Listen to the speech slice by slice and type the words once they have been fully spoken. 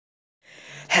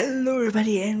Hello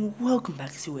everybody and welcome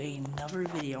back to another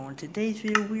video. In today's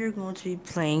video we are going to be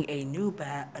playing a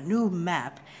new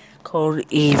map called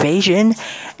Evasion,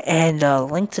 and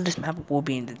link to this map will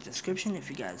be in the description if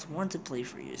you guys want to play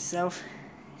for yourself.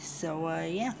 So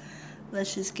yeah,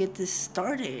 let's just get this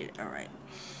started. Alright,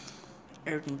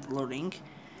 everything's loading,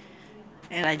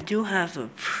 and I do have a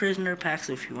prisoner pack,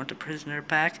 so if you want the prisoner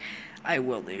pack I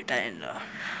will leave that in the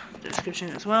description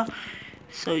as well.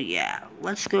 So yeah,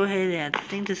 let's go ahead, and I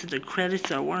think this is the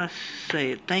credits. I want to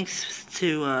say thanks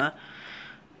to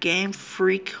Game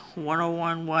Freak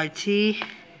 101 YT,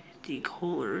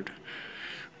 Decolored,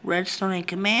 Redstone and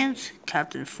Commands,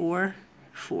 Captain 4,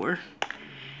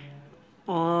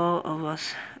 all of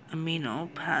us amino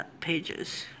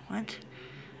pages. What?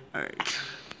 Alright.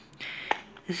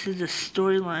 This is the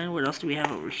storyline. What else do we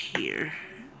have over here?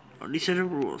 Oh, these are the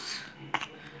rules.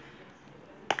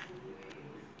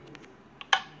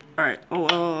 Alright,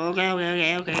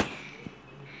 okay.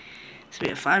 So we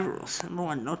have 5 rules. Number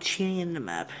 1, no cheating in the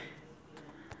map.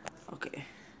 Okay.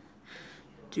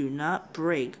 Do not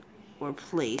break or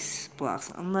place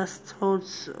blocks unless told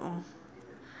so.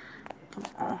 Come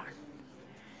on.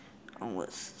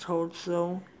 Unless told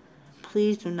so.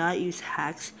 Please do not use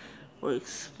hacks or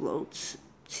exploits,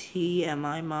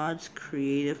 TMI mods,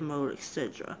 creative mode,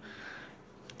 etc.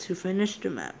 to finish the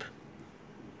map.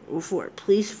 Rule 4.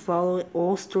 Please follow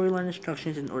all storyline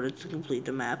instructions in order to complete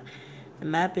the map. The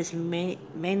map is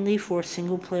mainly for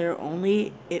single player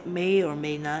only. It may or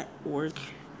may not work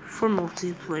for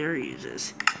multiplayer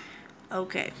users.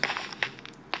 Okay.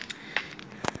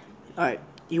 Alright.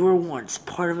 You were once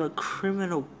part of a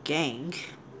criminal gang.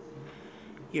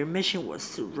 Your mission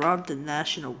was to rob the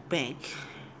National Bank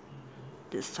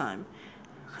this time.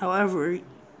 However,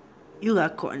 you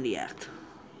got caught in the act.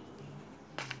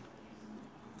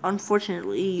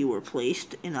 Unfortunately, you were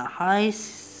placed in a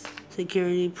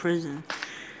high-security prison,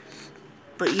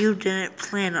 but you didn't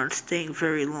plan on staying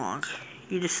very long.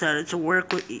 You decided to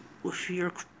work with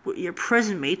your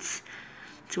prison mates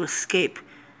to escape.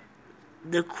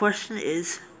 The question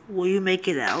is, will you make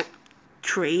it out,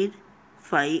 trade,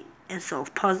 fight, and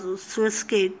solve puzzles to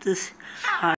escape this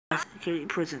high-security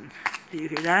prison? Did you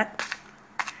hear that?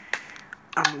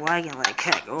 I'm lagging like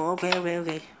heck. Oh,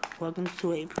 okay. Welcome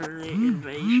to a permanent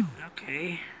invasion.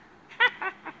 Okay.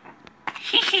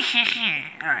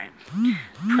 Alright.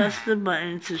 Press the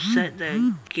button to set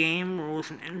the game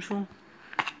rules and info.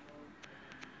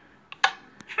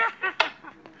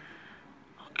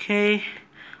 Okay.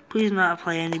 Please not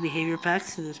apply any behavior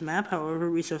packs to this map. However,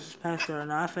 resources packs that are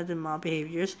not affected mob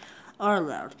behaviors are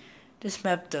allowed. This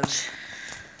map does.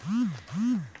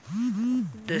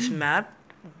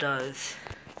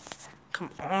 Come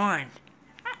on.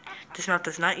 This map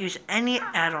does not use any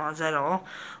add-ons at all,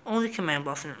 only command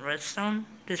blocks and redstone.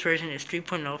 This version is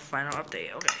 3.0 final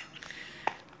update. Okay.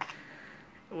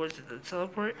 What is it, the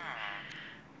teleport?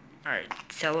 Alright,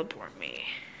 teleport me.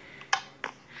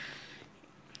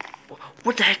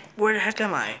 What the heck? Where the heck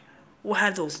am I? What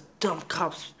have those dumb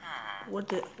cops? What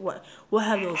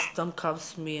have those dumb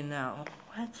cops mean now?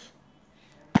 What?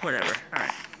 Whatever.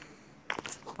 Alright.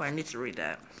 Well, I need to read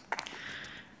that.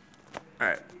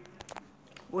 Alright.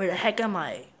 Where the heck am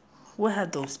I? What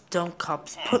have those dumb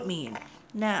cops put me in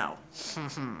now?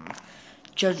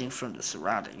 Judging from the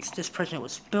surroundings, this prison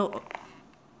was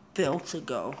built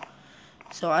ago,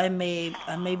 so I may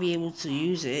be able to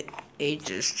use it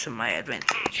ages to my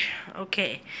advantage.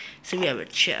 Okay, so we have a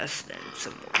chest and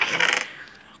some more.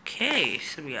 Okay,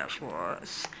 so we got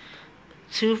floss,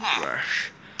 toothbrush,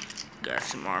 got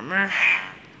some armor,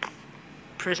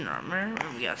 prison armor,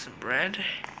 and we got some bread.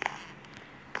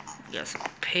 We got some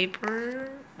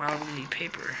paper. Why do we need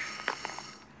paper?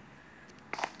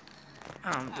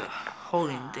 The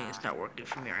holding thing is not working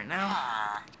for me right now.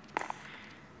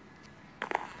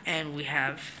 And we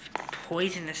have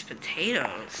poisonous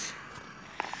potatoes.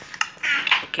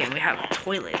 Okay, we have a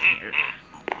toilet here.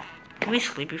 Can we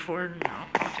sleep before? No.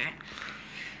 Okay.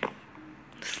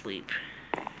 Sleep.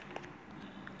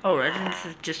 Oh, residence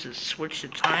is just to switch the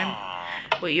time.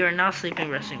 Wait, you are now sleeping,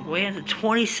 resting. Wait until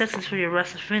 20 seconds for your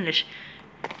rest to finish.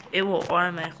 It will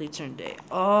automatically turn day.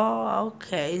 Oh,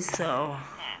 okay, so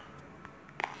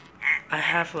I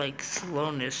have like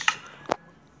slowness,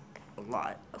 a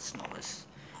lot of slowness,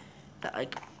 that I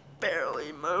can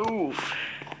barely move.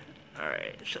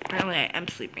 Alright, so apparently I am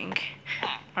sleeping.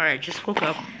 Alright, just woke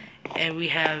up, and we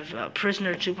have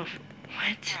prisoner 2. What?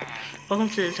 Welcome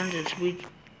to the sentence. We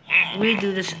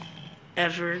do this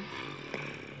every.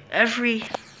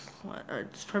 What?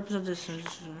 Alright, the purpose of this is.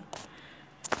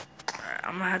 Alright,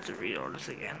 I'm gonna have to read all this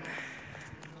again.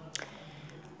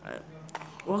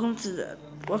 Welcome to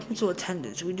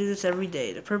attendance. We do this every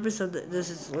day. The purpose of this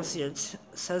is to list your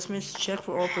assessments, check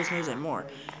for all prisoners, and more.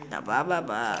 Now, blah blah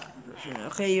blah.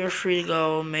 Okay, you're free to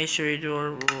go. Make sure you do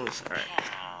all the rules. All right.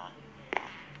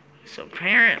 So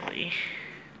apparently,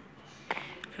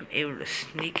 I'm able to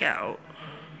sneak out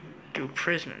through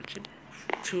prisoner to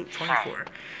 224.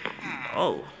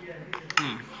 Oh.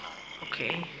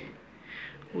 Okay.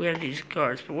 We have these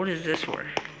guards, but what is this for?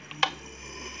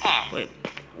 Wait,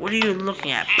 what are you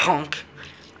looking at, punk?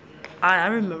 I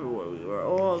remember where we were,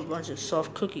 all a bunch of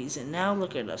soft cookies, and now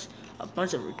look at us. A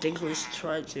bunch of ridiculous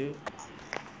try. Oh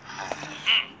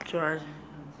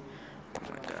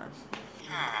my god.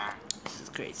 This is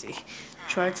crazy.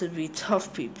 Try to be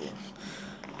tough people.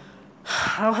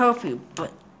 I'll help you,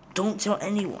 but don't tell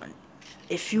anyone.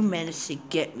 If you manage to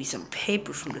get me some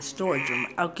paper from the storage room,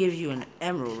 I'll give you an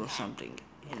emerald or something.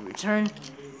 In return,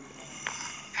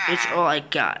 it's all I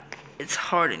got. It's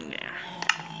hard in there.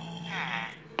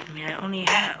 I mean, I only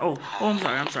have... Oh,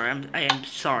 I'm sorry. I am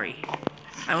sorry.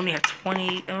 I only have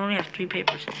 3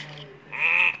 papers.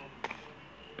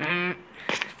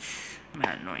 It's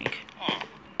mad annoying.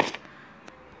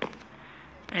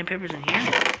 Any papers in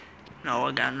here? No,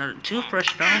 I got another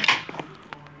toothbrush though.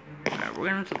 Alright, we're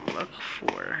gonna have to look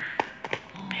for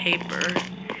paper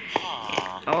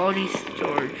in all these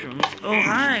storage rooms. Oh,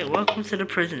 hi! Welcome to the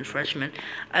prison, freshman.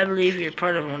 I believe you're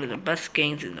part of one of the best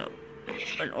gangs in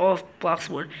all of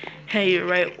Bloxwood. Hey, you're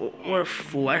right. What a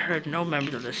fool. I heard no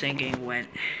members of the same gang went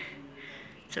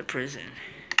to prison.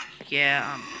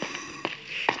 Yeah,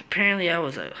 apparently I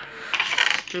was a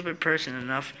stupid person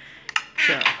enough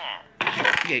to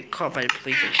get caught by the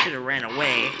police. I should have ran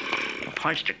away and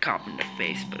punched a cop in the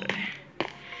face, but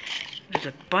there's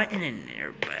a button in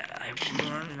there, but I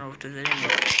don't know if there's any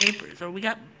more papers. Oh, we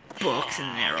got books in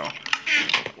there. I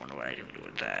wonder what I can do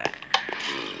with that.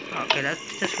 Okay,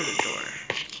 that's just for the door.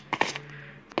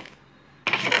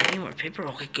 Any more paper?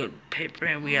 Okay, good paper,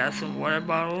 and we got some water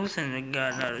bottles, and we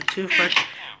got another toothbrush.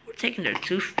 We're taking their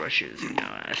toothbrushes, you know.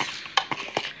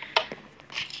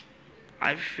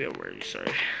 I feel really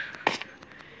sorry.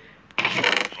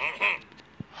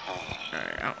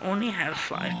 Alright, I only have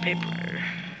 5 paper.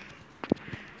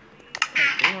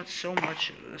 They want so much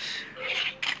of this.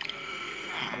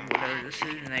 Whatever this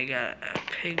is, and I got a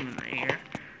pigment here.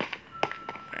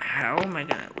 How am I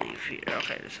gonna leave here?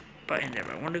 Okay, there's a button there,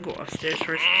 but I want to go upstairs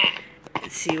first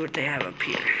and see what they have up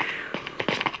here.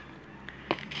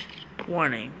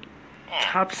 Warning.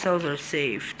 Top cells are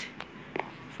saved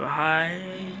for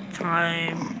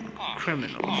high-time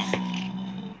criminals.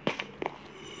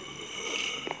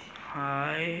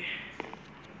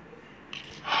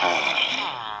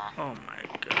 Oh my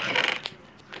god.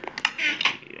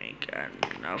 You ain't got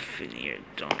enough in here,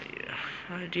 don't you?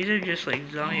 These are just like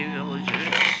zombie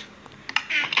villagers.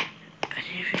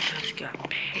 Any of you guys got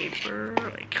paper?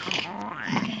 Like, come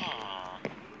on.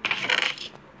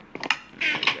 You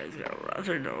guys got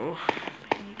rather though.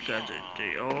 You guys are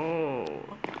oh.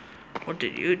 What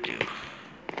did you do?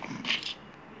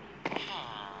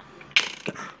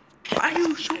 Why are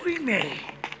you shooting me?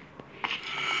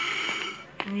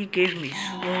 And you gave me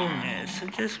slowness. I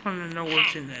just want to know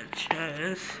what's in that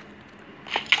chest.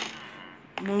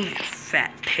 Move, you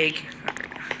fat pig.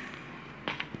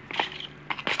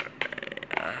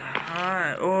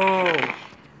 Oh.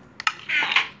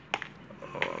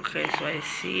 Okay, so I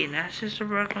see. And that's just a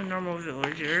regular normal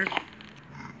villager.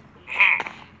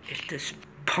 If this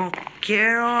punk,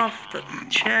 get off the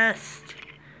chest.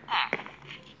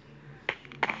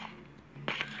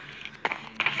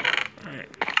 Alright.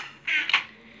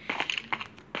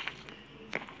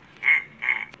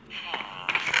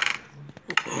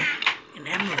 An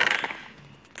emerald.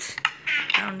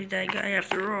 I don't need that guy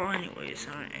after all anyways.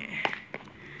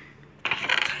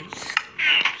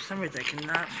 For some reason I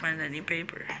cannot find any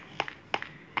paper.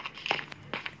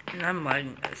 And I'm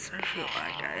lagging. Sorry for the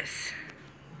lag, guys.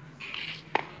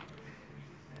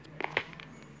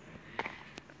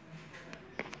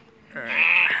 I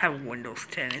have Windows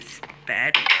 10. It's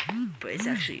bad, but it's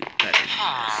actually better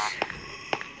than this.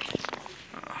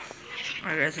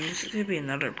 Alright guys, and this is going to be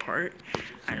another part.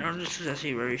 I know this is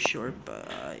actually very short,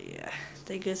 but yeah.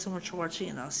 Thank you guys so much for watching,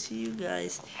 and I'll see you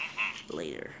guys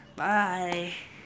later. Bye!